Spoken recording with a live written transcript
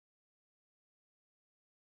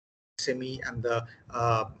SME and the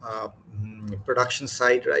production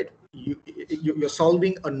side, right? You're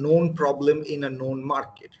solving a known problem in a known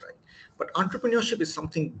market, right? But entrepreneurship is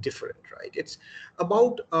something different, right? It's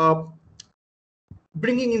about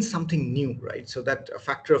bringing in something new, right? So that a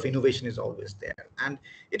factor of innovation is always there, and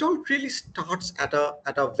it all really starts at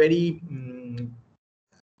a very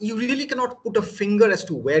you really cannot put a finger as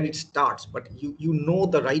to where it starts, but you know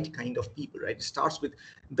the right kind of people, right? It starts with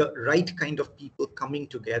the right kind of people coming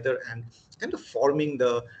together and kind of forming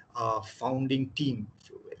the founding team, if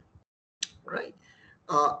you will, right?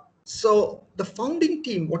 So the founding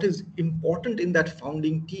team, what is important in that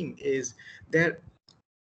founding team is there,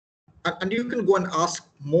 and you can go and ask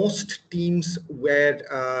most teams where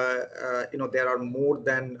there are more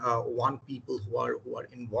than one people who are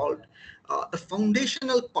involved. The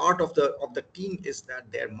foundational part of the team is that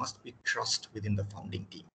there must be trust within the founding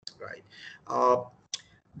team, right?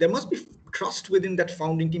 There must be trust within that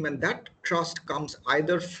founding team, and that trust comes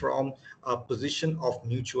either from a position of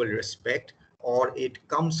mutual respect, or it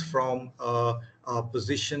comes from a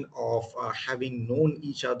position of having known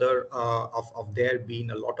each other, of there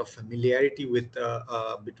being a lot of familiarity with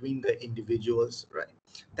between the individuals, right?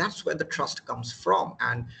 That's where the trust comes from,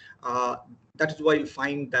 and that is why you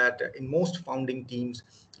find that in most founding teams,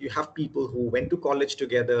 you have people who went to college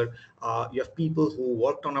together, you have people who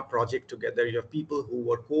worked on a project together, you have people who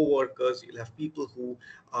were co-workers, you'll have people who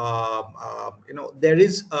there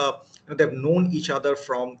is they've known each other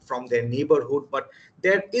from their neighborhood, but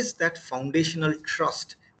there is that foundational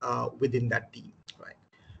trust within that team, right?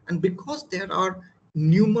 And because there are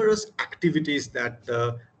numerous activities that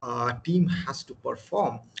the team has to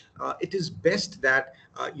perform, it is best that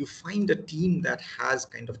you find a team that has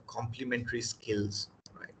kind of complementary skills,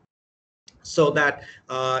 right? So that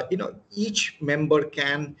each member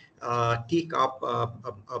can take up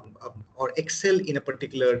or excel in a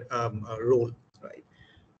particular role, right?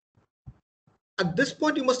 At this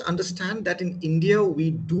point, you must understand that in India,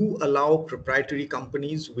 we do allow proprietary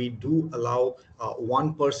companies, we do allow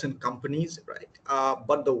one-person companies, right?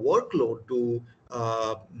 But the workload to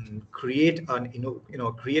create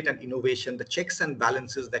create an innovation, the checks and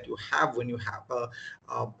balances that you have when you have a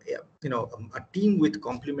team with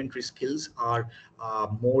complementary skills are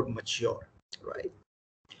more mature, right?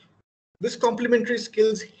 This complementary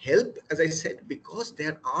skills help, as I said, because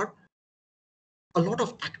there are a lot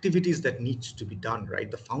of activities that needs to be done,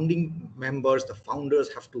 right? The founding members, the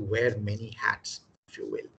founders have to wear many hats, if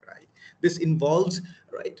you will, right? This involves,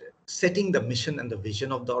 right, setting the mission and the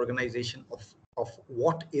vision of the organization of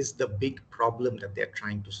what is the big problem that they're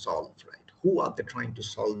trying to solve, right? Who are they trying to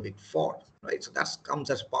solve it for, right? So that comes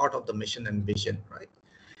as part of the mission and vision, right?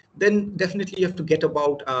 Then definitely you have to get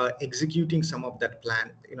about executing some of that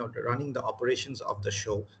plan, running the operations of the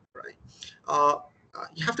show, right?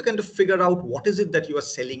 You have to kind of figure out what is it that you are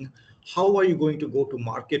selling, how are you going to go to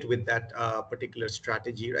market with that particular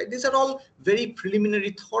strategy, right? These are all very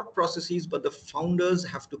preliminary thought processes, but the founders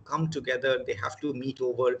have to come together, they have to meet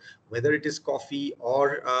over, whether it is coffee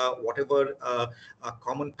or whatever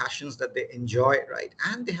common passions that they enjoy, right?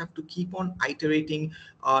 And they have to keep on iterating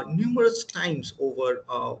numerous times over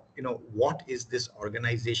what is this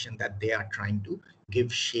organization that they are trying to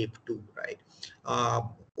give shape to, right?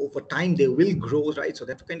 Over time they will grow, right? So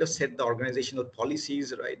they have to kind of set the organizational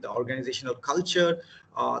policies, right? The organizational culture,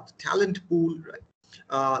 the talent pool,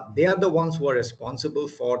 right? They are the ones who are responsible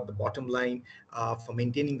for the bottom line, for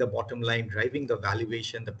maintaining the bottom line, driving the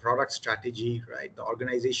valuation, the product strategy, right? The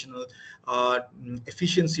organizational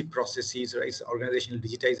efficiency processes, right? So organizational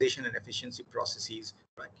digitization and efficiency processes,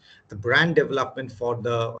 right? The brand development for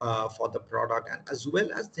the product, and as well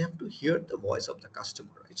as they have to hear the voice of the customer,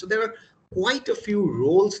 right? So there are quite a few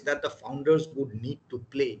roles that the founders would need to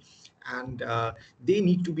play, and they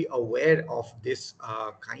need to be aware of this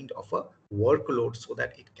kind of a workload so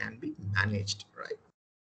that it can be managed, right?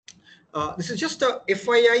 This is just a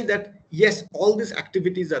FYI that yes, all these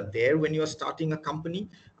activities are there when you are starting a company.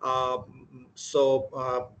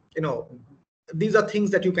 These are things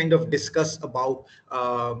that you kind of discuss about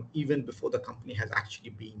even before the company has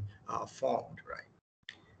actually been formed, right?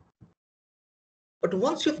 But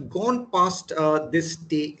once you've gone past this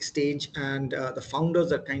stage, and the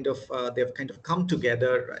founders are they've kind of come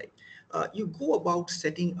together, right? You go about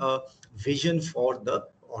setting a vision for the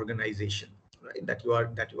organization, right? That you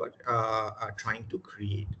are trying to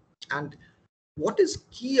create. And what is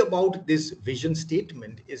key about this vision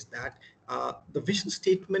statement is that the vision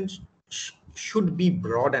statement should be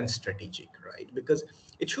broad and strategic, right? Because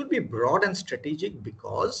it should be broad and strategic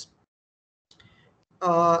because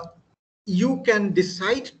you can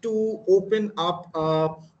decide to open up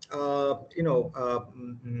a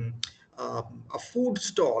food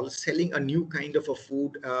stall selling a new kind of a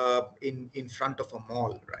food in front of a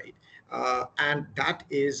mall, right? And that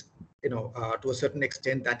is, to a certain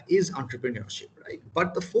extent, that is entrepreneurship, right?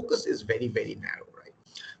 But the focus is very, very narrow, right?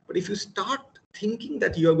 But if you start thinking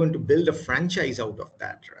that you're going to build a franchise out of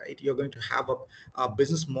that, right? You're going to have a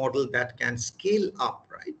business model that can scale up,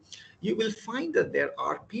 right? You will find that there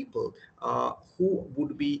are people who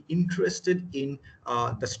would be interested in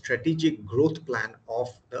the strategic growth plan of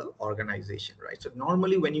the organization, right? So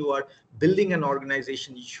normally when you are building an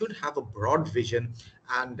organization, you should have a broad vision,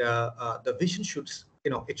 and the vision should,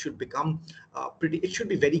 it should become it should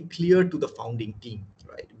be very clear to the founding team,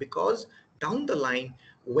 right? Because down the line,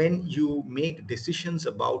 when you make decisions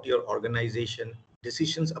about your organization,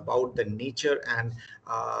 decisions about the nature and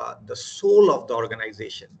the soul of the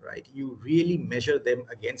organization, right? You really measure them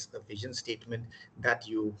against the vision statement that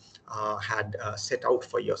you had set out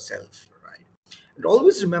for yourself, right? And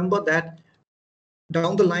always remember that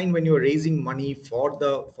down the line, when you're raising money for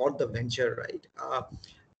the venture, right?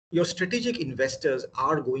 Your strategic investors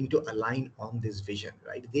are going to align on this vision,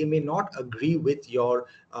 right? They may not agree with your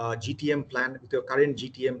GTM plan, with your current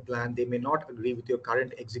GTM plan. They may not agree with your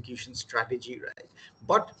current execution strategy, right?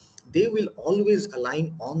 But they will always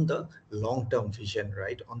align on the long-term vision,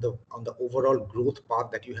 right? On the overall growth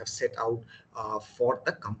path that you have set out for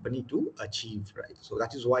the company to achieve, right? So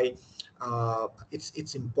that is why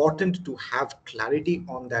it's important to have clarity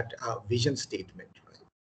on that vision statement.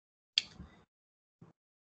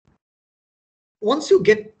 Once you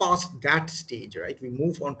get past that stage, right, we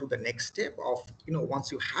move on to the next step of,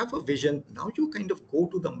 once you have a vision, now you kind of go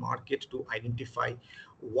to the market to identify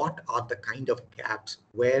what are the kind of gaps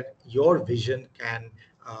where your vision can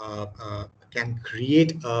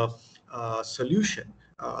create a solution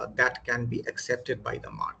that can be accepted by the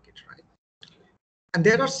market, right? And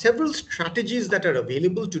there are several strategies that are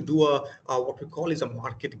available to do what we call is a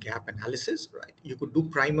market gap analysis, right? You could do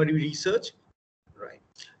primary research. Right.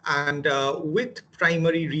 And with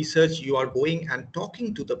primary research, you are going and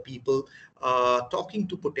talking to the people, talking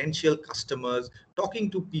to potential customers,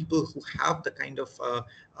 talking to people who have the kind of,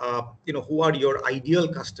 who are your ideal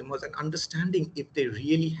customers, and understanding if they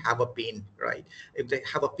really have a pain, right? If they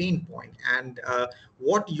have a pain point, and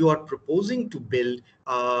what you are proposing to build,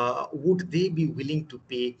 would they be willing to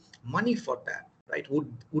pay money for that? Right?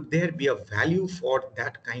 Would there be a value for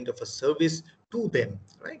that kind of a service to them,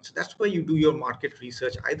 right? So that's why you do your market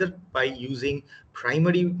research, either by using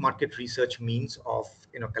primary market research means of,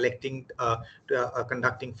 collecting,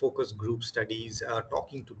 conducting focus group studies,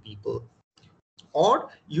 talking to people, or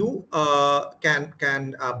you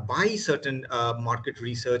can buy certain market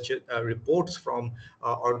research reports from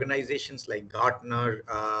organizations like Gartner,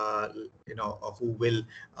 who will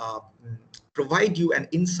provide you an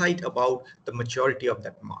insight about the maturity of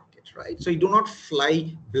that market, right? So you do not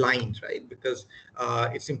fly blind, right? Because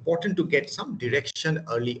it's important to get some direction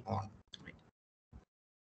early on.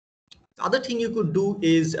 The other thing you could do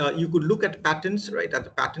is you could look at patents, right? At the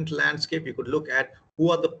patent landscape, you could look at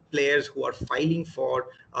who are the players who are filing for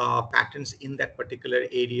patents in that particular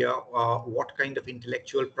area, what kind of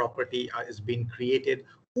intellectual property is being created,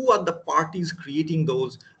 who are the parties creating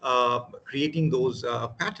those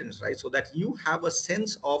patents, right? So that you have a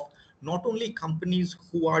sense of not only companies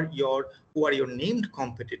who are your named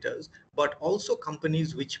competitors, but also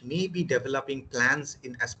companies which may be developing plans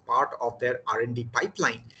as part of their R&D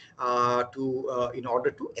pipeline in order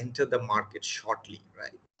to enter the market shortly,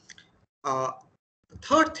 right? The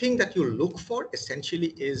third thing that you look for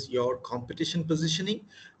essentially is your competition positioning.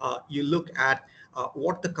 You look at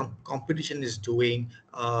what the competition is doing,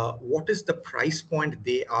 what is the price point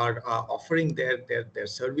they are offering their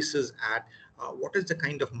services at, what is the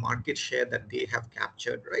kind of market share that they have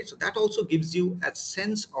captured, right? So that also gives you a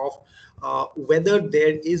sense of whether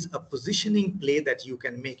there is a positioning play that you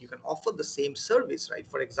can make. You can offer the same service, right?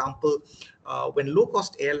 For example, when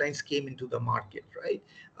low-cost airlines came into the market, right?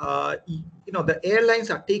 The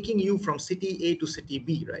airlines are taking you from city A to city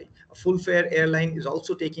B, right? A full fare airline is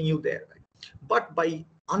also taking you there, right? But by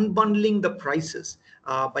unbundling the prices,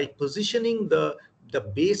 by positioning the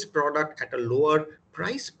base product at a lower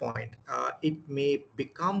price point, it may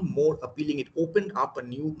become more appealing. It opened up a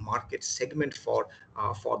new market segment for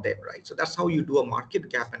them, right? So that's how you do a market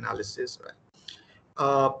gap analysis,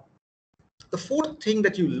 right? The fourth thing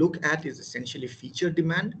that you look at is essentially feature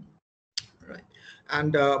demand, right?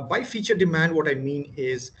 And by feature demand, what I mean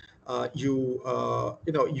is your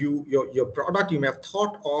product, you may have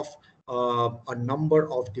thought of a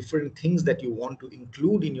number of different things that you want to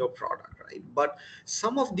include in your product, right? But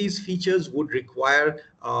some of these features would require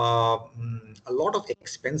a lot of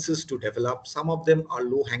expenses to develop. Some of them are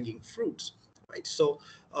low-hanging fruits, right? So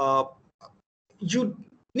you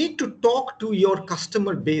need to talk to your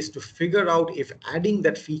customer base to figure out if adding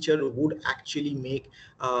that feature would actually make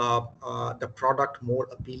the product more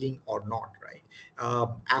appealing or not, right?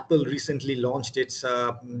 Apple recently launched its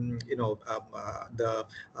the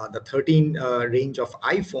 13 range of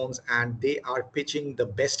iPhones, and they are pitching the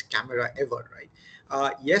best camera ever, right?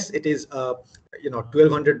 Yes, it is a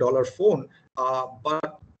 $1,200 phone,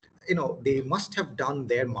 but they must have done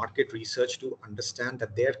their market research to understand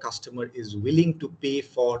that their customer is willing to pay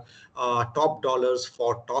for top dollars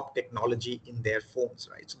for top technology in their phones,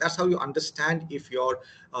 right? So that's how you understand if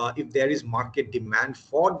there is market demand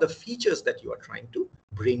for the features that you are trying to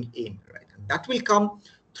bring in, right? And that will come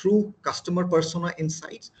through customer persona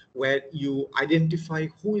insights, where you identify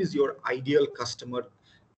who is your ideal customer,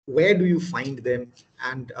 where do you find them,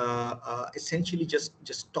 and essentially just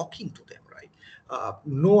talking to them, right?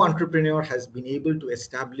 No entrepreneur has been able to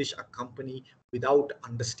establish a company without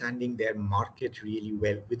understanding their market really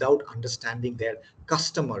well, without understanding their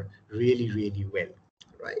customer really well,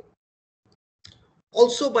 right?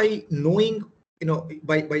 Also, by knowing,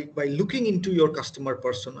 by looking into your customer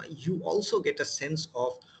persona, you also get a sense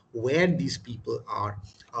of where these people are,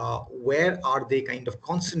 where are they kind of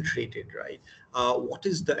concentrated, right? What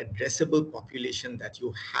is the addressable population that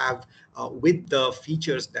you have with the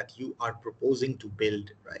features that you are proposing to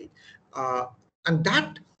build, right? And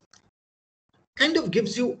that kind of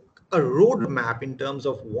gives you a roadmap in terms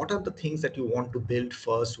of what are the things that you want to build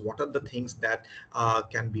first, what are the things that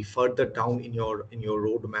can be further down in your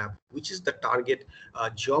roadmap, which is the target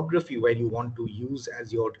geography where you want to use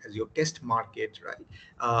as your test market, right?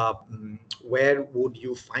 Where would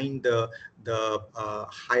you find the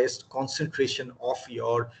highest concentration of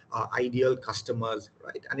your ideal customers,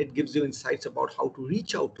 right? And it gives you insights about how to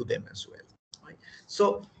reach out to them as well, right?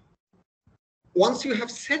 So once you have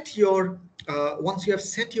set your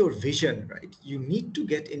vision, right, you need to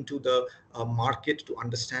get into the market to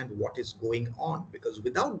understand what is going on, because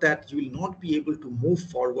without that you will not be able to move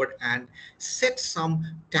forward and set some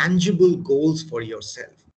tangible goals for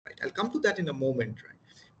yourself, right? I'll come to that in a moment, right?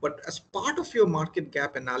 But as part of your market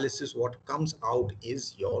gap analysis, what comes out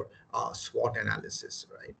is your SWOT analysis,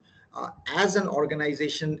 right? As an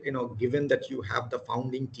organization, given that you have the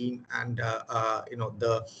founding team and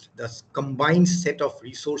the combined set of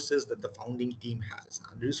resources that the founding team has.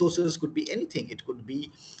 And resources could be anything. It could be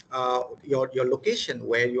your location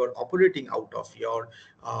where you're operating out of, your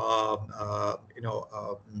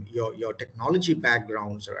technology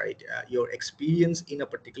backgrounds, right? Your experience in a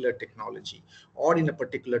particular technology or in a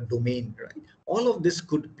particular domain, right? All of this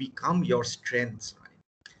could become your strengths,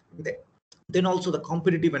 right? Then also the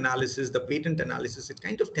competitive analysis, the patent analysis, it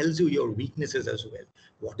kind of tells you your weaknesses as well.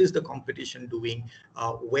 What is the competition doing?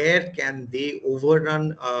 Where can they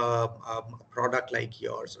overrun a product like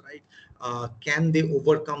yours, right? Can they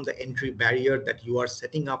overcome the entry barrier that you are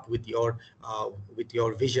setting up with your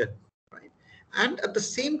vision, right? And at the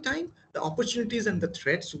same time, the opportunities and the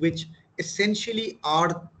threats, which essentially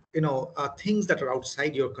are things that are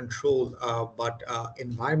outside your control, but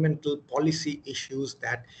environmental policy issues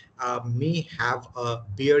that may have a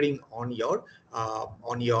bearing on your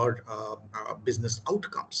business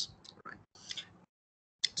outcomes, right?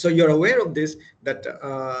 So you're aware of this, that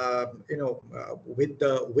with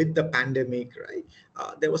the pandemic, right?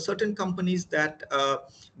 There were certain companies that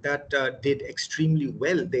did extremely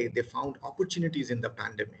well. They found opportunities in the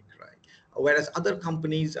pandemic, right? Whereas other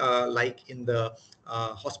companies, like in the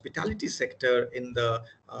hospitality sector, in the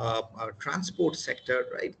transport sector,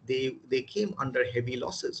 right, they came under heavy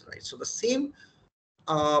losses, right? So the same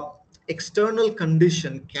uh, external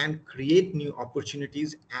condition can create new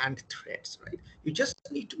opportunities and threats, right? You just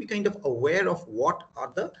need to be kind of aware of what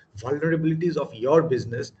are the vulnerabilities of your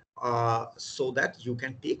business, so that you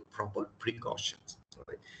can take proper precautions,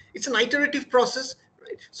 right? It's an iterative process,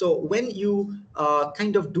 right? So when you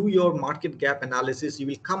kind of do your market gap analysis, you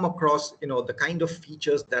will come across the kind of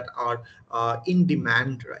features that are in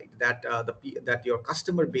demand, right? That your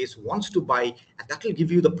customer base wants to buy, and that will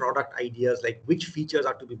give you the product ideas, like which features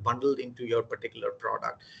are to be bundled into your particular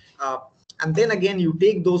product. And then again, you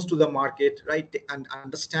take those to the market, right, and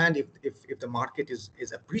understand if the market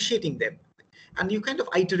is appreciating them, and you kind of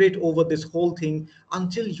iterate over this whole thing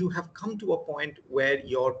until you have come to a point where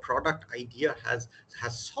your product idea has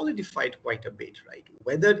solidified quite a bit, right?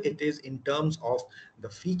 Whether it is in terms of the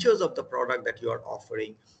features of the product that you are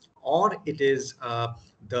offering, or it is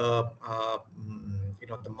the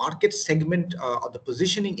market segment or the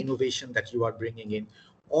positioning innovation that you are bringing in,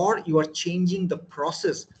 or you are changing the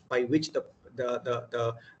process by which the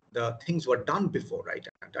things were done before, right?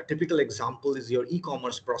 A typical example is your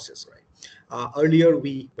e-commerce process, right? Earlier,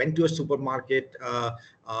 we went to a supermarket,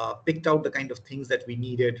 picked out the kind of things that we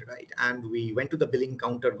needed, right? And we went to the billing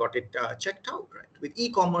counter, got it checked out, right? With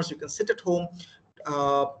e-commerce, you can sit at home,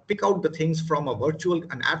 pick out the things from a virtual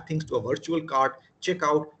and add things to a virtual cart, check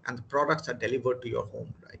out, and the products are delivered to your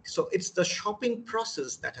home, right? So it's the shopping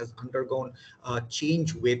process that has undergone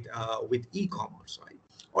change with e-commerce, right?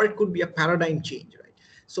 Or it could be a paradigm change, right?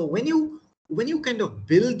 So when you kind of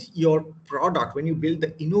build your product, when you build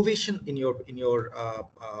the innovation in your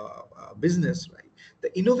business, right?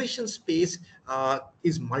 The innovation space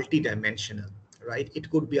is multidimensional, right? It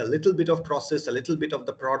could be a little bit of process, a little bit of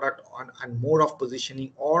the product, and more of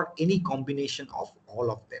positioning, or any combination of all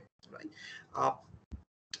of them, right?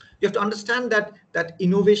 You have to understand that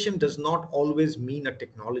innovation does not always mean a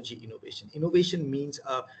technology innovation. Innovation means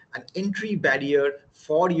an entry barrier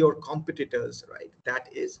for your competitors, right? That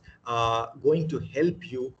is going to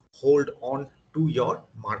help you hold on to your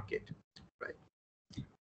market, right?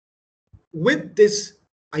 With this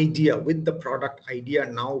idea, with the product idea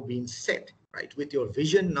now being set, right, with your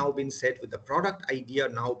vision now being set, with the product idea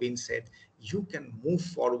now being set, you can move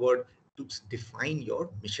forward to define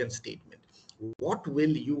your mission statement. What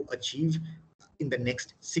will you achieve in the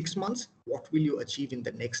next 6 months? What will you achieve in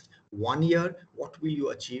the next 1 year? What will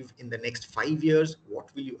you achieve in the next 5 years?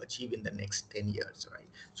 What will you achieve in the next 10 years, right?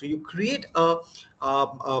 So you create a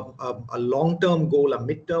long-term goal, a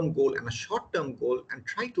mid-term goal, and a short-term goal, and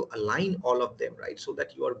try to align all of them, right? So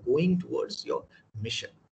that you are going towards your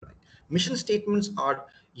mission, right? Mission statements are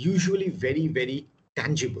usually very, very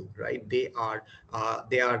tangible, right?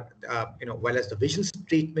 Whereas the vision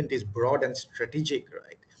statement is broad and strategic,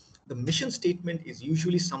 right? The mission statement is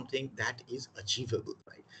usually something that is achievable,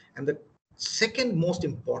 right? And the second most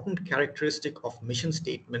important characteristic of mission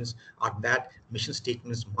statements are that mission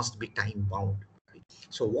statements must be time bound, right?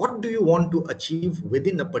 So what do you want to achieve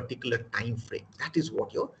within a particular time frame? That is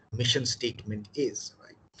what your mission statement is,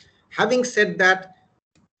 right? Having said that,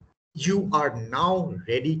 you are now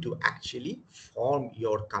ready to actually form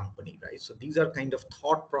your company, right? So these are kind of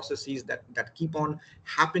thought processes that keep on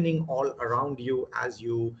happening all around you as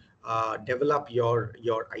you develop your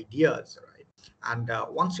ideas, right? And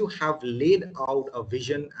once you have laid out a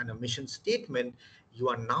vision and a mission statement, you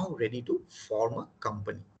are now ready to form a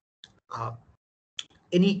company. uh,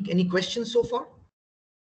 any questions so far?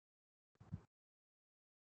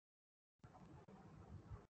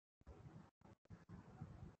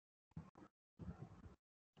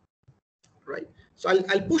 Right, so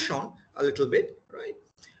I'll push on a little bit, right?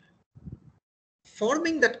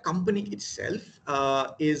 Forming that company itself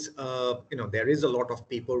is, there is a lot of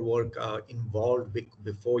paperwork involved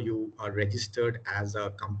before you are registered as a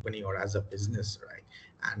company or as a business, right?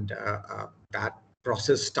 And that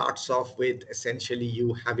process starts off with essentially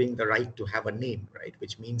you having the right to have a name, right?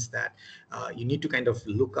 Which means that you need to kind of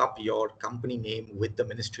look up your company name with the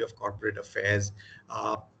Ministry of Corporate Affairs,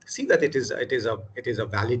 see that it is a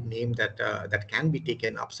valid name that can be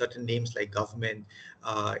taken up. Certain names like government,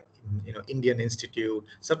 Indian Institute,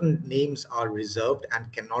 certain names are reserved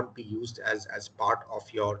and cannot be used as part of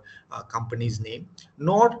your company's name.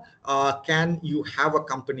 Nor can you have a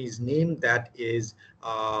company's name that is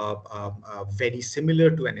very similar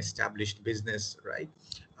to an established business, right?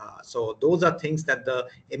 So those are things that the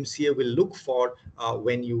MCA will look for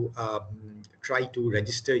when you try to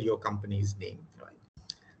register your company's name, right?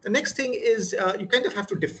 The next thing is you kind of have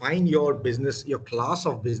to define your business, your class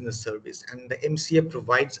of business service, and the MCA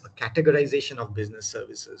provides a categorization of business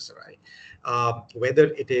services, right? Whether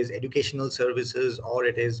it is educational services, or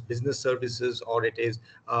it is business services, or it is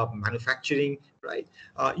manufacturing, right?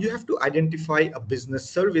 You have to identify a business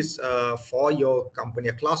service for your company,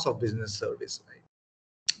 a class of business service, right?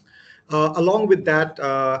 Along with that,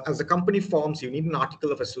 as the company forms, you need an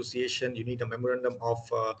article of association, you need a memorandum of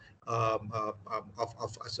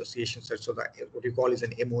association, so that what you call is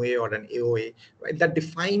an MOA or an AOA, right? That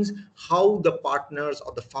defines how the partners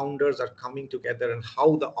or the founders are coming together and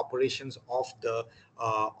how the operations of the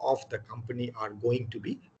company are going to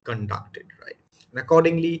be conducted, right? And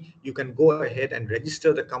accordingly, you can go ahead and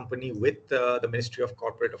register the company with the Ministry of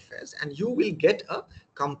Corporate Affairs, and you will get a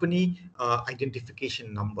company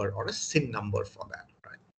identification number or a SIN number for that,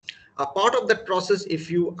 right? A part of that process,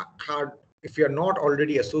 if you are not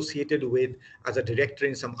already associated with as a director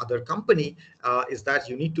in some other company, is that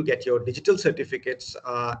you need to get your digital certificates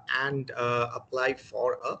and apply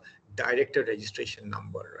for a director registration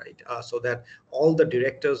number, right? So that all the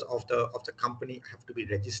directors of the company have to be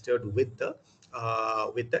registered with the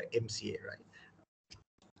MCA, right?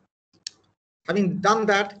 Having done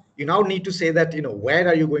that, you now need to say that, where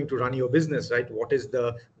are you going to run your business, right? What is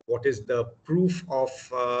the proof of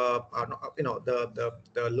the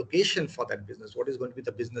location for that business? What is going to be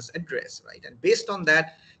the business address, right? And based on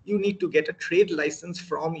that, you need to get a trade license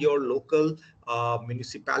from your local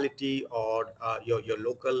municipality or your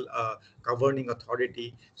local governing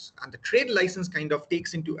authority. And the trade license kind of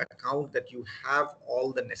takes into account that you have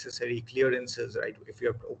all the necessary clearances, right? If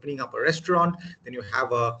you're opening up a restaurant, then you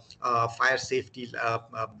have a fire safety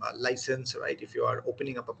license, right? If you are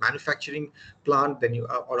opening up a manufacturing plant, then you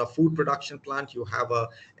or a food production plant, you have a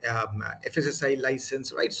FSSAI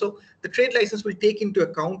license, right? So the trade license will take into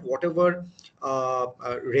account whatever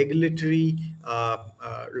regulatory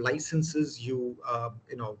licenses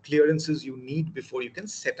clearances you need before you can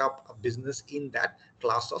set up a business in that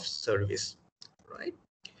class of service, right?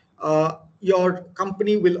 Your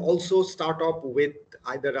company will also start off with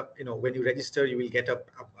either, when you register, you will get a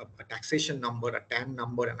taxation number, a TAN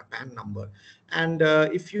number, and a PAN number. And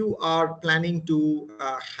if you are planning to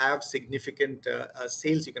have significant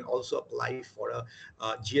sales, you can also apply for a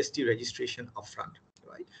GST registration upfront,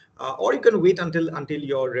 right? Or you can wait until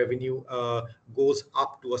your revenue goes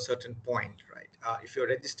up to a certain point, right? If you're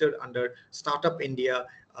registered under Startup India,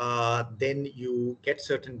 then you get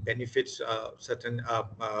certain benefits,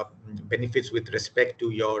 benefits with respect to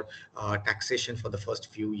your taxation for the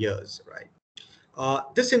first few years, right?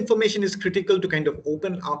 This information is critical to kind of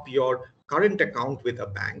open up your current account with a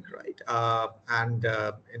bank, right? And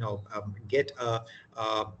get the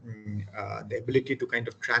ability to kind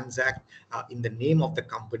of transact in the name of the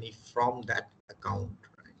company from that account.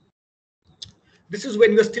 This is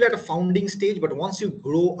when you're still at a founding stage, but once you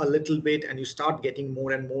grow a little bit and you start getting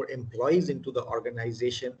more and more employees into the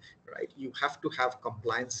organization, right, you have to have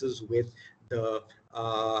compliances with the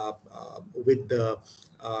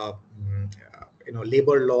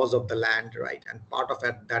labor laws of the land, right? And part of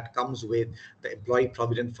that comes with the Employee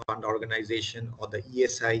Provident Fund organization or the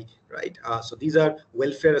ESI, right? So these are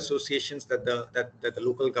welfare associations that the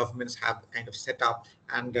local governments have kind of set up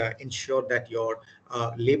and ensure that your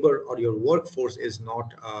labor or your workforce is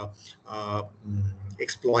not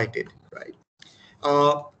exploited, right?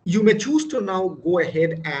 You may choose to now go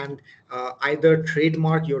ahead and either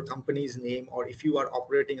trademark your company's name, or if you are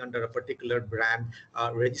operating under a particular brand,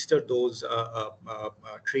 register those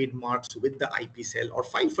trademarks with the IP cell, or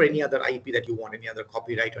file for any other IP that you want, any other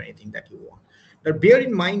copyright or anything that you want. Now, bear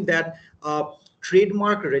in mind that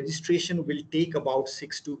trademark registration will take about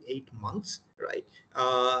 6 to 8 months, right?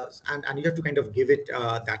 And you have to kind of give it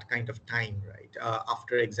that kind of time, right?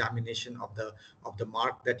 After examination of the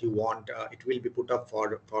mark that you want, it will be put up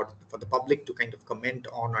for the public to kind of comment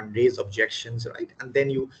on and raise objections, right? And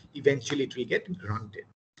then eventually it will get granted,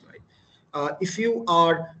 right? If you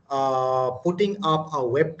are putting up a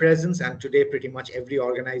web presence, and today pretty much every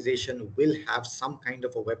organization will have some kind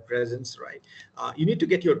of a web presence, right? You need to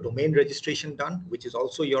get your domain registration done, which is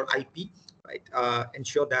also your IP, right?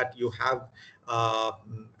 Ensure that you have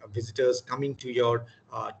visitors coming to your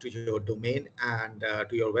domain and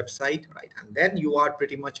to your website, right? And then you are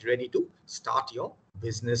pretty much ready to start your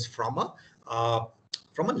business from a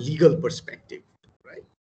legal perspective, right?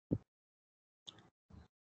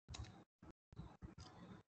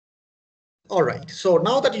 All right. So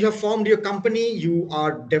now that you have formed your company, you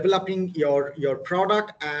are developing your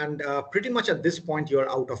product, and pretty much at this point you're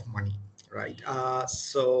out of money, right?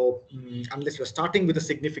 Unless you're starting with a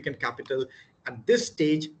significant capital, at this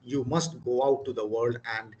stage you must go out to the world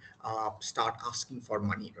and start asking for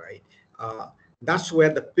money, right? That's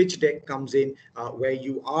where the pitch deck comes in, where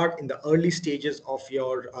you are in the early stages of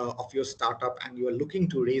your startup and you are looking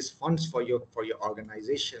to raise funds for your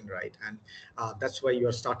organization, right? And that's where you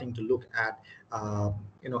are starting to look at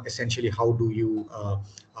essentially how do you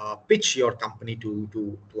pitch your company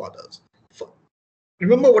to others.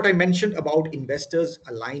 Remember what I mentioned about investors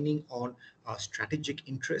aligning on strategic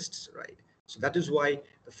interests, right? So that is why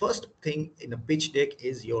the first thing in a pitch deck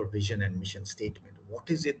is your vision and mission statement. What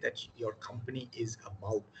is it that your company is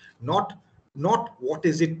about? Not what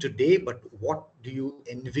is it today, but what do you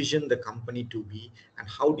envision the company to be, and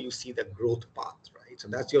how do you see the growth path, right? So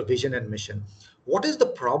that's your vision and mission. What is the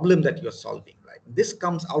problem that you're solving, right? This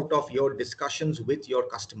comes out of your discussions with your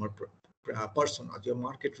customer personas, your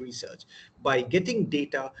market research, by getting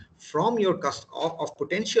data from your of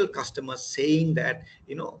potential customers saying that,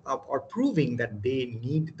 or proving that they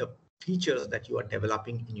need the features that you are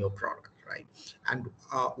developing in your product, right? And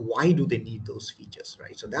why do they need those features,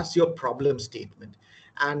 right? So that's your problem statement.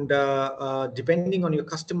 And depending on your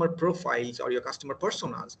customer profiles or your customer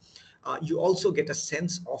personas, you also get a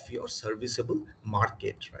sense of your serviceable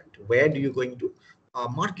market, right? Where do you going to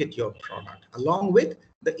market your product, along with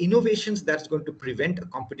the innovations that's going to prevent a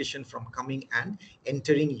competition from coming and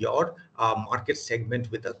entering your market segment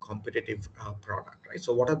with a competitive product, right?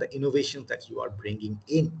 So what are the innovations that you are bringing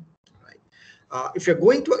in, right? If you're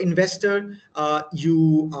going to an investor,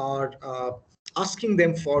 you are asking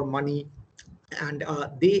them for money, and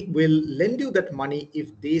they will lend you that money if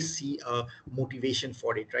they see a motivation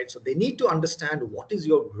for it, right? So they need to understand what is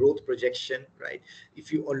your growth projection, right?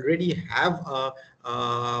 If you already have a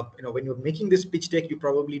when you're making this pitch deck, you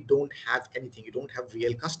probably don't have anything, you don't have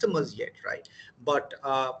real customers yet, right? But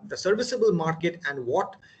the serviceable market and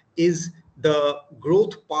what is the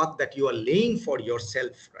growth path that you are laying for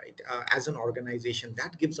yourself, right, as an organization,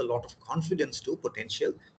 that gives a lot of confidence to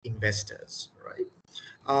potential investors, right?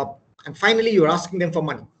 uh, and finally, you're asking them for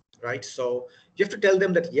money, right? So you have to tell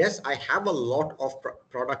them that, yes, I have a lot of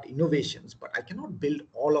product innovations, but I cannot build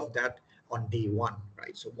all of that on day one,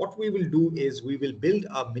 right? So what we will do is we will build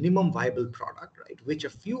a minimum viable product, right, which a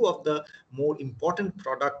few of the more important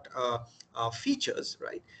product features,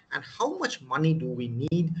 right? And how much money do we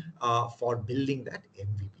need for building that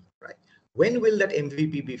MVP, right? When will that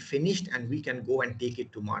MVP be finished and we can go and take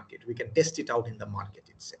it to market? We can test it out in the market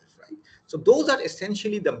itself, right? So those are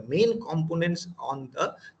essentially the main components on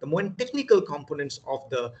the more technical components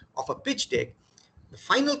of a pitch deck. The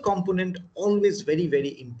final component, always very,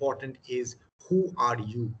 very important, is who are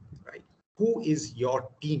you, right? Who is your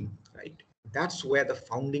team, right? That's where the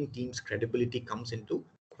founding team's credibility comes into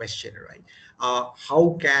question, right?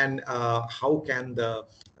 How can the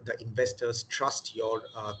investors trust your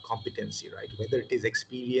competency, right? Whether it is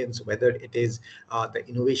experience, whether it is the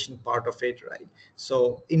innovation part of it, right?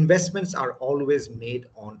 So investments are always made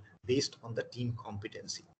on based on the team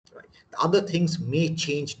competency, right? The other things may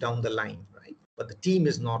change down the line, right? But the team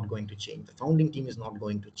is not going to change. The founding team is not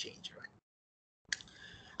going to change, right?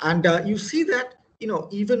 And you see that,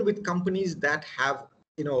 even with companies that have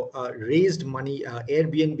raised money,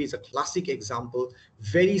 Airbnb is a classic example.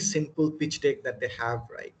 Very simple pitch deck that they have,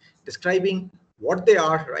 right, describing what they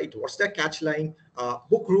are, right, what's their catch line,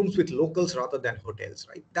 book rooms with locals rather than hotels,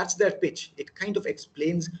 right? That's their pitch. It kind of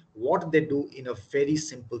explains what they do in a very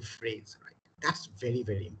simple phrase, right? That's very,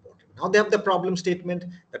 very important. Now they have the problem statement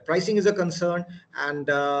that pricing is a concern, and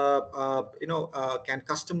can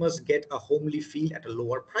customers get a homely feel at a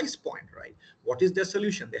lower price point, right? What is their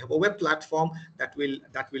solution? They have a web platform that will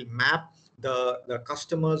map the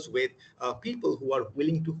customers with people who are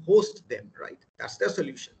willing to host them, right? That's their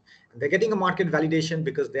solution. And they're getting a market validation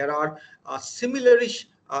because there are similarish.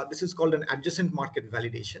 This is called an adjacent market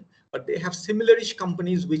validation, but they have similarish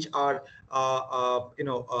companies which are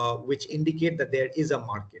which indicate that there is a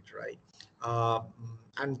market, right?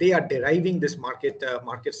 And they are deriving this market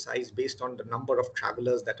size based on the number of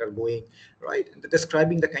travelers that are going, right? And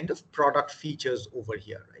describing the kind of product features over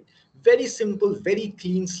here, right? Very simple, very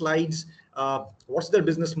clean slides. What's their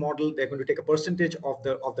business model? They're going to take a percentage of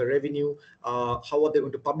the revenue. How are they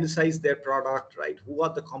going to publicize their product, right? Who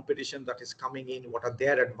are the competition that is coming in? What are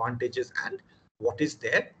their advantages, and what is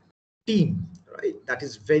their team, right? That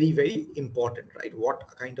is very, very important, right? What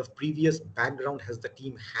kind of previous background has the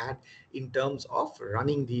team had in terms of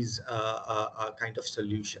running these kind of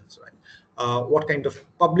solutions, right? What kind of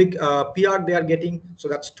public PR they are getting. So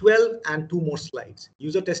that's 12 and 2 more slides,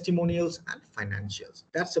 user testimonials and financials.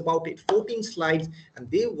 That's about it, 14 slides. And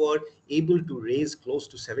they were able to raise close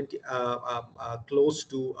to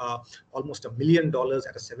almost $1 million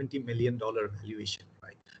at a $70 million valuation,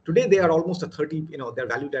 right? Today they are almost a 30, they're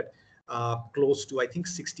valued at close to, I think,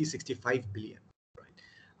 65 billion,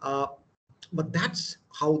 right? But that's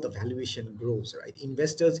how the valuation grows, right?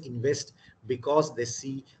 Investors invest because they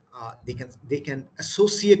see they can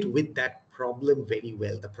associate with that problem very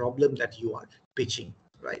well, the problem that you are pitching,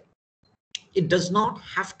 right? It does not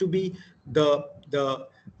have to be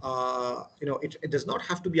it does not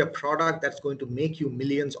have to be a product that's going to make you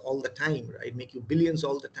millions all the time, right? Make you billions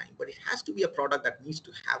all the time, but it has to be a product that needs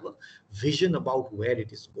to have a vision about where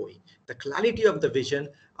it is going. The clarity of the vision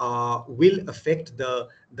will affect the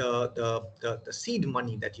seed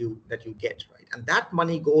money that you get, right? And that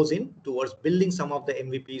money goes in towards building some of the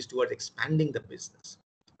MVPs, towards expanding the business,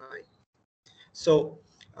 right? So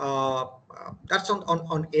that's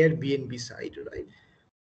on Airbnb side, right?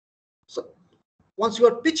 So once you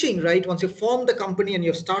are pitching, right, once you form the company and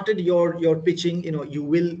you've started your pitching, you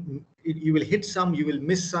will hit some, you will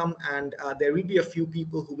miss some, and there will be a few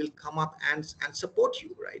people who will come up and support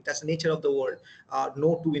you, right? That's the nature of the world.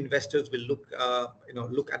 No two investors will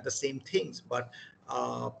look at the same things, but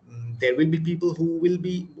There will be people who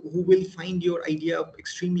will find your idea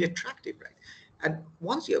extremely attractive, right? And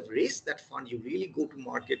once you have raised that fund, you really go to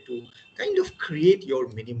market to kind of create your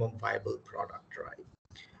minimum viable product, right?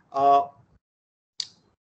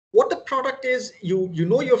 What the product is, you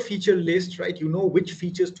know your feature list, right? You know which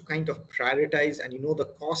features to kind of prioritize, and you know the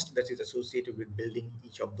cost that is associated with building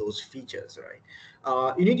each of those features, right?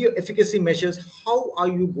 You need your efficacy measures. How are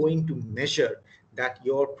you going to measure that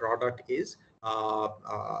your product is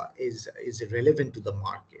relevant to the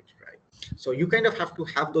market, right? So you kind of have to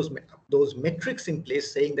have those metrics in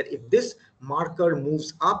place, saying that if this marker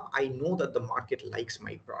moves up, I know that the market likes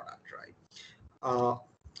my product, right?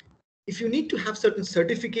 If you need to have certain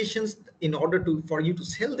certifications in order for you to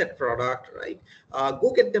sell that product, right,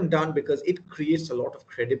 go get them done, because it creates a lot of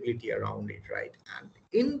credibility around it, right?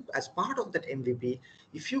 And as part of that MVP,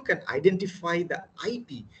 if you can identify the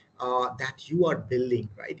IP that you are building,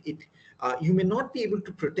 right, you may not be able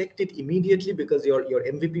to protect it immediately, because your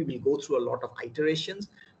MVP will go through a lot of iterations,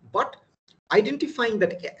 but identifying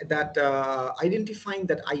that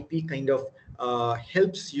IP kind of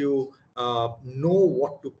helps you know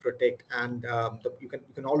what to protect, and you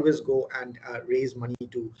can always go and raise money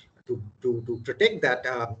to protect that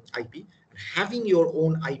IP. Having your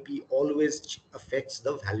own IP always affects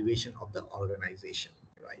the valuation of the organization,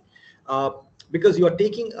 right? Because you are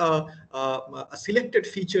taking a selected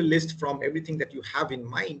feature list from everything that you have in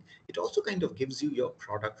mind, it also kind of gives you your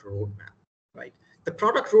product roadmap, right? The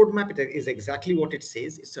product roadmap is exactly what it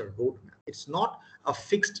says. It's a roadmap. It's not a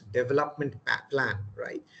fixed development plan,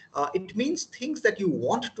 right? It means things that you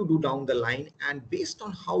want to do down the line, and based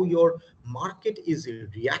on how your market is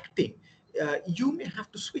reacting, you may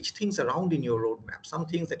have to switch things around in your roadmap. Some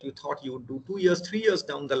things that you thought you would do 2 years, 3 years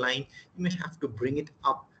down the line, you may have to bring it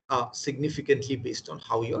up significantly based on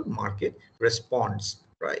how your market responds,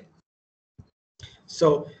 right?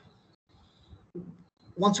 So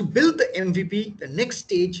once you build the MVP, the next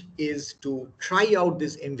stage is to try out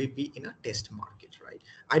this MVP in a test market, right?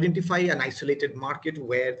 Identify an isolated market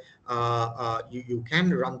where you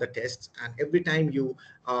can run the tests, and every time you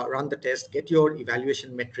run the test, get your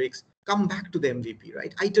evaluation metrics, come back to the MVP,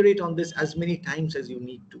 right? Iterate on this as many times as you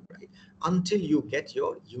need to, right? Until you get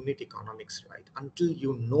your unit economics right, until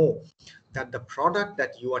you know that the product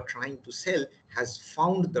that you are trying to sell has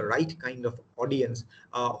found the right kind of audience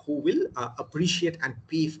who will appreciate and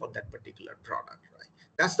pay for that particular product, right?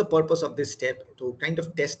 That's the purpose of this step, to kind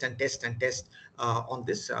of test and test and test on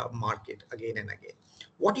this market again and again.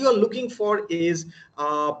 What you are looking for is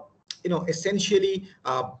essentially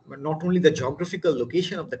not only the geographical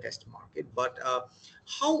location of the test market, but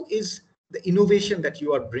how is the innovation that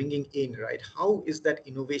you are bringing in, right? How is that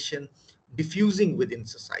innovation diffusing within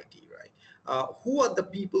society, right? Who are the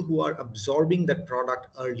people who are absorbing that product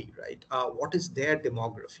early, right? What is their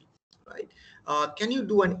demography, right? Can you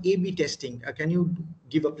do an A/B testing? Can you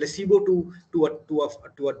give a placebo to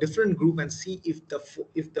a different group and see if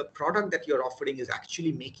the product that you're offering is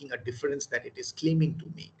actually making a difference that it is claiming to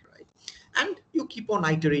make, right? And you keep on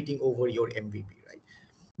iterating over your MVP, right?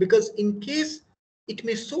 Because in case it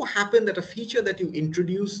may so happen that a feature that you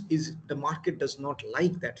introduce is the market does not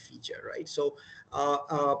like that feature, right? So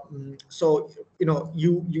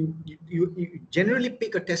you generally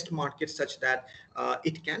pick a test market such that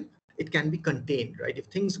it can be contained, right? If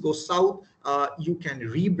things go south, you can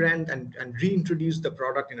rebrand and reintroduce the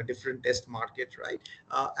product in a different test market, right?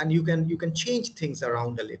 And you can change things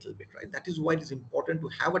around a little bit, right? That is why it is important to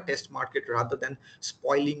have a test market rather than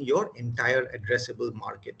spoiling your entire addressable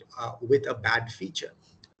market with a bad feature.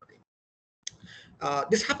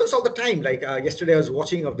 This happens all the time. Like yesterday, I was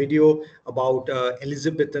watching a video about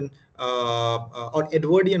Elizabethan or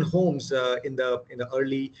Edwardian homes in the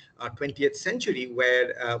early 20th century,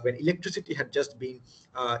 where when electricity had just been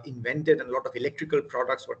invented and a lot of electrical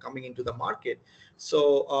products were coming into the market.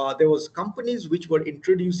 So there was companies which were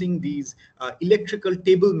introducing these electrical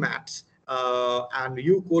table mats, and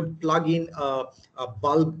you could plug in a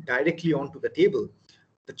bulb directly onto the table.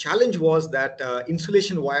 The challenge was that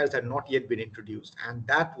insulation wires had not yet been introduced, and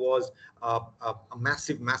that was a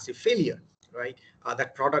massive failure, right?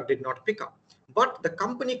 That product did not pick up. But the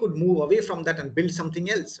company could move away from that and build something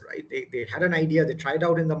else, right? They had an idea, they tried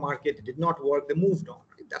out in the market, it did not work, they moved on,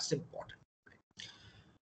 right? That's important. Right?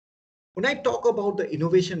 When I talk about the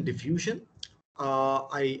innovation diffusion,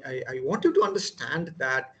 I want you to understand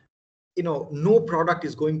that no product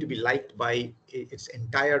is going to be liked by its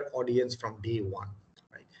entire audience from day one.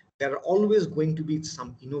 There are always going to be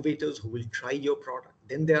some innovators who will try your product.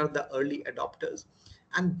 Then there are the early adopters.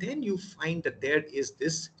 And then you find that there is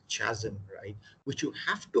this chasm, right, which you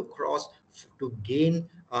have to cross to gain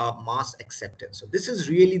mass acceptance. So this is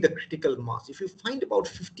really the critical mass. If you find about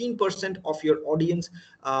 15% of your audience,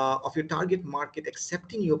 of your target market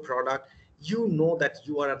accepting your product, you know that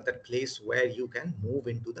you are at that place where you can move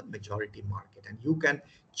into the majority market, and you can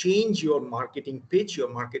change your marketing pitch, your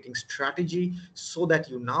marketing strategy, so that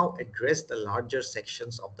you now address the larger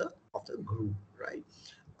sections of the group, right?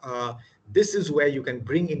 uh, this is where you can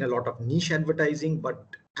bring in a lot of niche advertising, but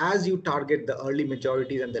as you target the early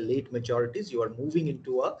majorities and the late majorities, you are moving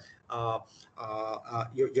into a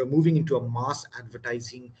you're moving into a mass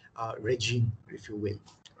advertising regime, if you will,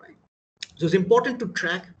 right? So it's important to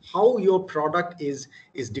track how your product is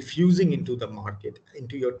diffusing into the market,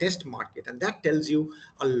 into your test market, and that tells you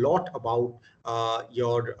a lot about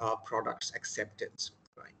your product's acceptance,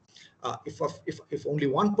 right? If only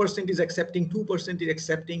 1% is accepting, 2% is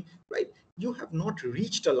accepting, right, you have not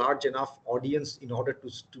reached a large enough audience in order to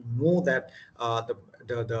know that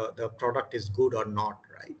the product is good or not,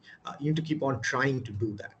 right? You need to keep on trying to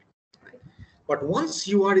do that. But once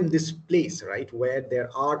you are in this place, right, where there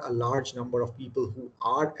are a large number of people who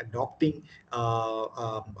are adopting, who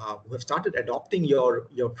have started adopting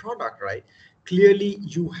your product, right, clearly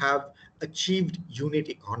you have achieved unit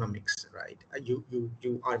economics, right?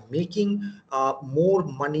 You are making more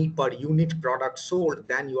money per unit product sold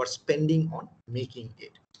than you are spending on making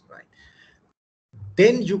it, right?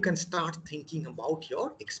 Then you can start thinking about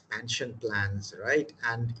your expansion plans, right?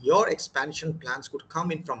 And your expansion plans could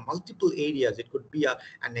come in from multiple areas. It could be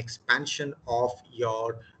an expansion of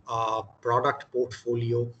your product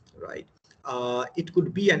portfolio, right? It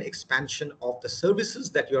could be an expansion of the services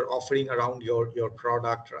that you're offering around your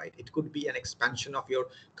product, right? It could be an expansion of your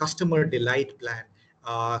customer delight plan,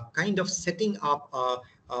 kind of setting up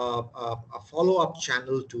a follow-up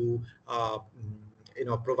channel to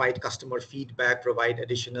provide customer feedback, provide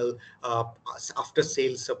additional after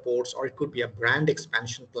sales supports, or it could be a brand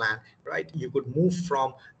expansion plan, right? You could move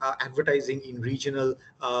from advertising in regional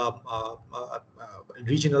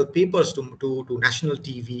papers to national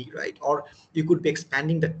TV, right? Or you could be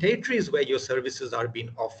expanding the territories where your services are being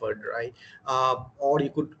offered, right? Or you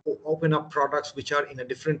could open up products which are in a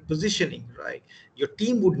different positioning, right? Your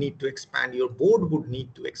team would need to expand, your board would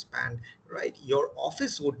need to expand, right? Your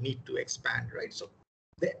office would need to expand, right? So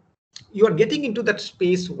you are getting into that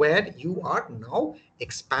space where you are now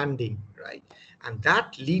expanding, right? And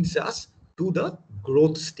that leads us to the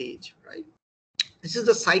growth stage, right? This is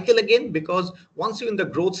the cycle again, because once you're in the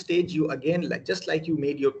growth stage, you again, just like you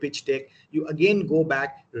made your pitch deck, you again go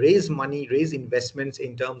back, raise money, raise investments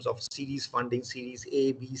in terms of series funding, series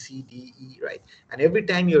A, B, C, D, E, right? And every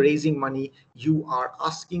time you're raising money, you are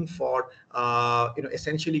asking for,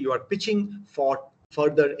 essentially you are pitching for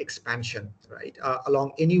further expansion, right?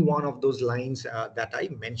 Along any one of those lines that I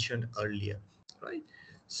mentioned earlier, right?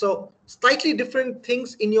 So slightly different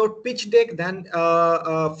things in your pitch deck than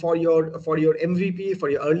for your MVP, for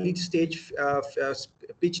your early stage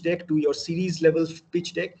pitch deck to your series level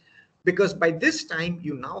pitch deck, because by this time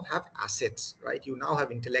you now have assets, right? You now have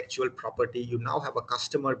intellectual property, you now have a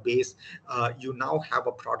customer base, you now have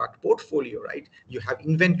a product portfolio, right? You have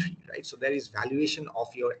inventory, right? So there is valuation of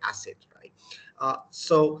your asset, right?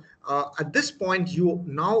 So at this point, you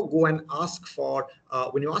now go and ask for,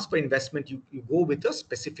 when you ask for investment, you go with a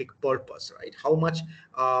specific purpose, right? How much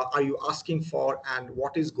are you asking for, and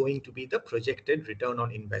what is going to be the projected return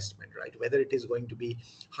on investment, right? Whether it is going to be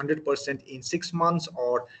 100% in 6 months,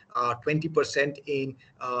 or 20% in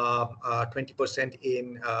 20%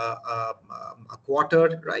 in a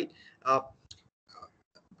quarter, right?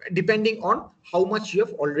 Depending on how much you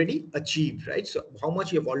have already achieved, right? So how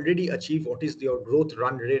much you have already achieved, what is your growth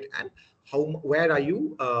run rate, and where are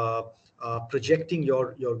you projecting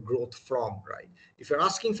your growth from, right? If you're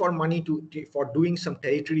asking for money for doing some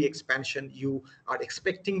territory expansion, you are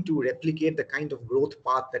expecting to replicate the kind of growth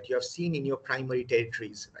path that you have seen in your primary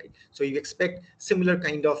territories, right? So you expect similar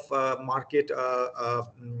kind of market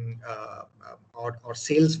or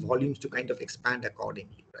sales volumes to kind of expand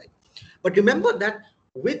accordingly, right? But remember that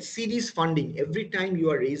with series funding, every time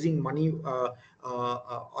you are raising money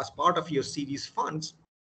as part of your series funds,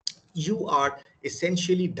 you are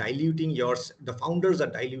essentially diluting the founders are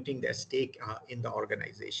diluting their stake in the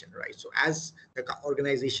organization, right? So as the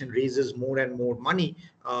organization raises more and more money,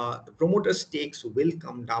 the promoter stakes will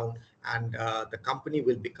come down, and the company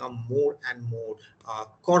will become more and more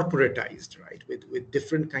corporatized, right? With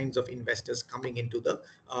different kinds of investors coming into the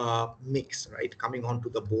mix, right? Coming onto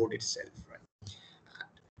the board itself, right?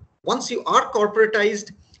 Once you are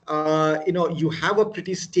corporatized, you have a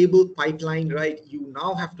pretty stable pipeline, right? You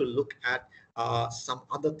now have to look at some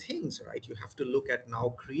other things, right? You have to look at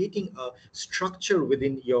now creating a structure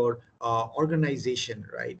within your organization,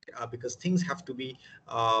 right? Because things have to be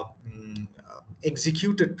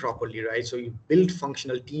executed properly, right? So you build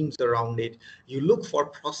functional teams around it. You look for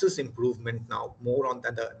process improvement now, more on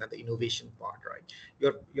the innovation part, right?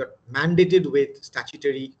 You're mandated with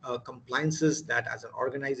statutory compliances that as an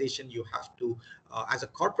organization you have to, as a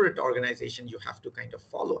corporate organization, you have to kind of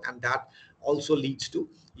follow, and that also leads to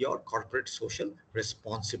your corporate social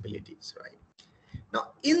responsibilities, right?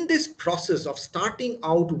 Now, in this process of starting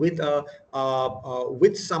out with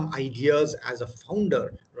some ideas as a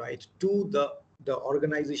founder, right, to the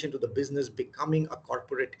organization, to the business becoming a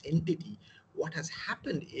corporate entity, what has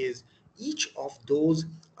happened is each of those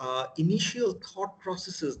initial thought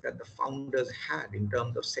processes that the founders had in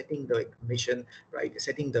terms of setting the mission, right,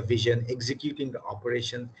 setting the vision, executing the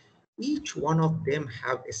operation, each one of them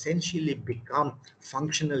have essentially become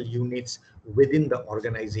functional units within the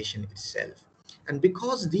organization itself. And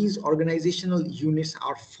because these organizational units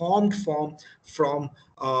are formed from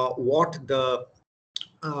what the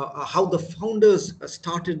how the founders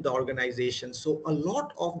started the organization, so a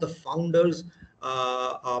lot of the founders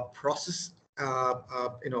process,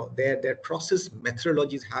 their process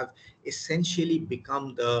methodologies have essentially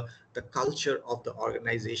become the culture of the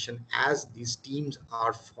organization as these teams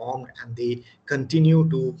are formed, and they continue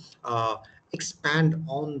to expand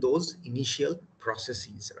on those initial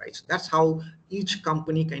processes, right? So that's how each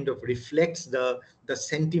company kind of reflects the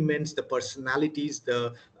sentiments, the personalities,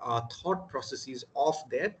 the thought processes of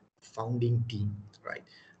their founding team, right?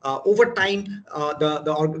 Over time,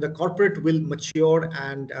 the corporate will mature,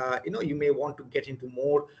 and you may want to get into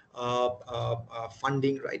more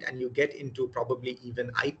funding, right? And you get into probably even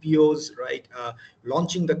IPOs, right?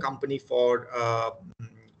 Launching the company for uh,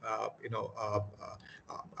 you know uh,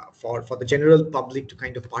 for the general public to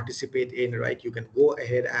kind of participate in, right? You can go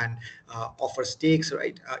ahead and offer stakes,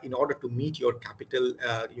 right, in order to meet your capital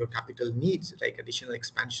needs, like additional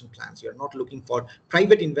expansion plans. You're not looking for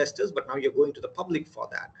private investors, but now you're going to the public for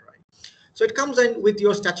that, right? So it comes in with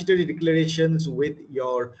your statutory declarations, with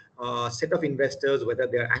your set of investors, whether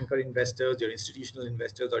they're anchor investors, your institutional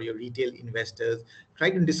investors, or your retail investors.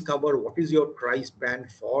 Try to discover what is your price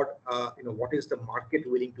band for, what is the market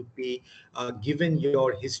willing to pay, given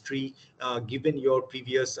your history, given your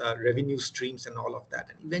previous revenue streams and all of that.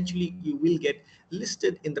 And eventually you will get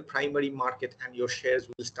listed in the primary market, and your shares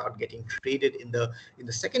will start getting traded in the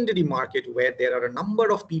secondary market, where there are a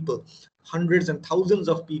number of people, hundreds and thousands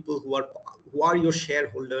of people who are your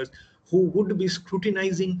shareholders, who would be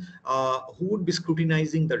scrutinizing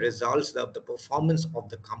the results of the performance of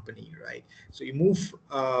the company, right? So you move,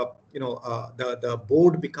 the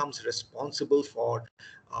board becomes responsible for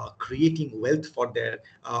creating wealth for their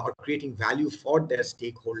or creating value for their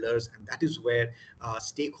stakeholders, and that is where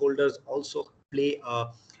stakeholders also play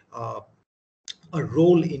a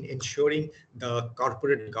role in ensuring the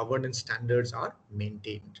corporate governance standards are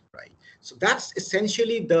maintained, right? So that's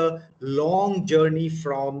essentially the long journey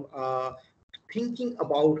from thinking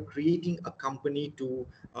about creating a company to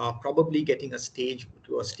probably getting a stage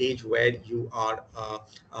where you are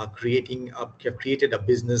you have created a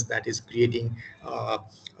business that is creating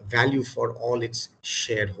value for all its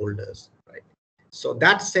shareholders, right? So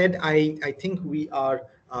that said, I think we are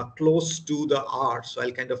close to the hour, so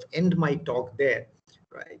I'll kind of end my talk there,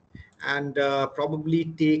 right? And probably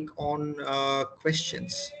take on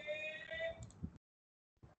questions.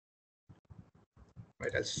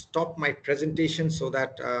 Right, I'll stop my presentation so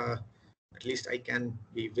that at least I can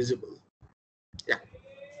be visible. Yeah.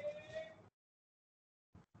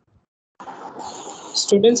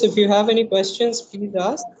 Students, if you have any questions, please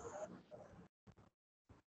ask.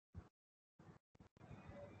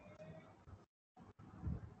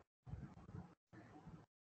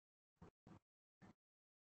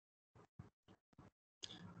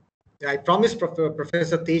 I promised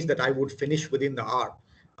Professor Tej that I would finish within the hour.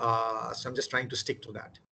 So I'm just trying to stick to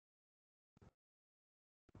that.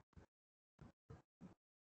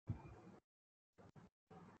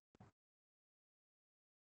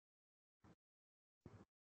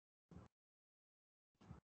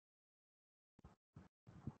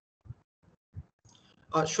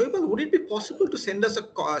 Shoaib, would it be possible to send us a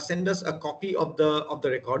copy of the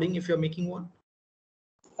recording if you're making one?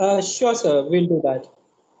 Sure, sir. We'll do that.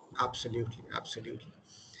 Absolutely, absolutely.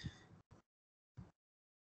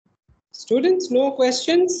 Students, no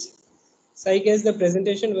questions? So I guess the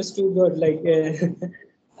presentation was too good.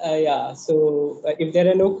 Yeah. So if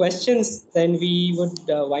there are no questions, then we would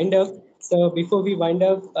wind up. So before we wind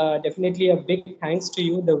up, definitely a big thanks to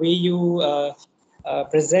you. The way you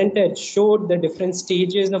presented showed the different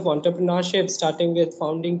stages of entrepreneurship, starting with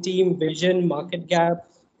founding team, vision, market gap,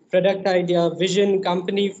 product idea, vision,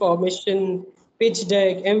 company formation, pitch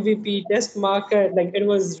deck, MVP, test market. Like it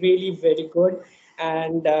was really very good.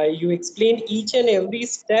 And you explained each and every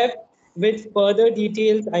step with further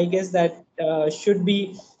details. I guess that should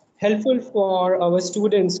be helpful for our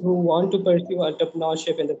students who want to pursue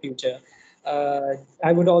entrepreneurship in the future.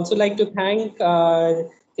 I would also like to thank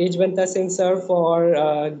Tejwanta Singh sir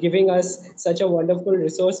for giving us such a wonderful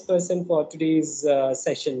resource person for today's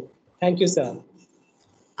session. Thank you, sir.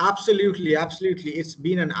 Absolutely, absolutely. It's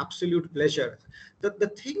been an absolute pleasure.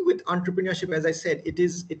 The thing with entrepreneurship, as I said, it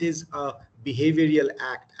is a behavioral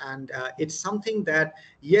act, and it's something that,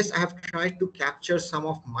 yes, I have tried to capture some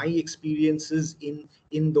of my experiences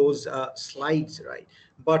in those slides, right?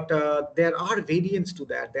 But there are variants to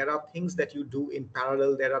that. There are things that you do in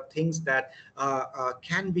parallel. There are things that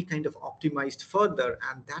can be kind of optimized further,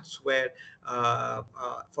 and that's where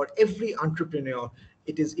for every entrepreneur,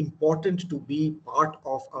 it is important to be part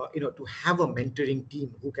of to have a mentoring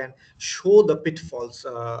team who can show the pitfalls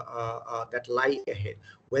that lie ahead,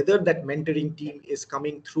 whether that mentoring team is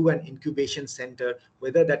coming through an incubation center,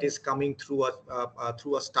 whether that is coming through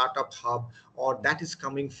a startup hub, or that is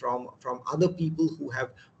coming from other people who have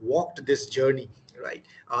walked this journey, right?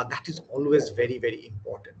 That is always very, very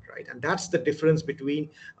important, right? And that's the difference between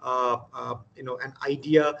an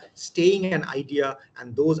idea staying an idea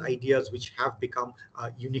and those ideas which have become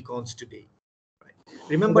unicorns today, right?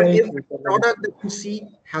 Remember, Very every true, sir. product that you see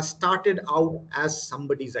has started out as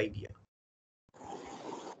somebody's idea.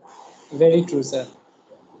 Very true, sir.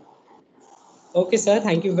 Okay, sir.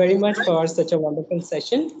 Thank you very much for such a wonderful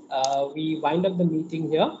session. We wind up the meeting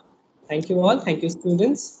here. Thank you all. Thank you,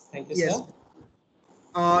 students. Thank you, Yes.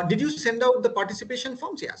 sir. Did you send out the participation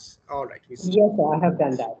forms? Yes. All right. We see. Yes, sir, I have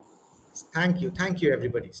done that. Thank you. Thank you,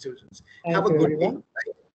 everybody, students. Have Thank a you, good day. everyone.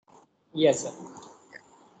 Yes, sir.